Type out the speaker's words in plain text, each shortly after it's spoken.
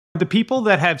The people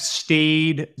that have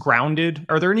stayed grounded,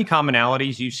 are there any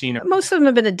commonalities you've seen? Most of them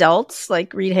have been adults.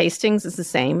 Like Reed Hastings is the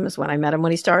same as when I met him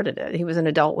when he started it. He was an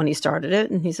adult when he started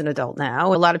it, and he's an adult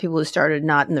now. A lot of people who started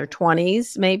not in their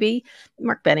 20s, maybe.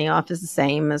 Mark Benioff is the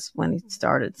same as when he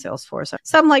started Salesforce.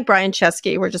 Some like Brian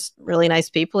Chesky were just really nice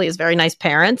people. He has very nice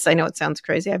parents. I know it sounds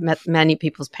crazy. I've met many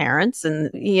people's parents, and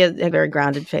he had a very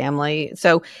grounded family.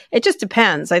 So it just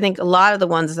depends. I think a lot of the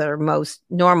ones that are most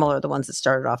normal are the ones that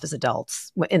started off as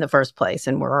adults in the first place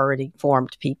and were already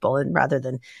formed people, and rather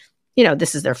than,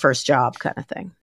 this is their first job kind of thing.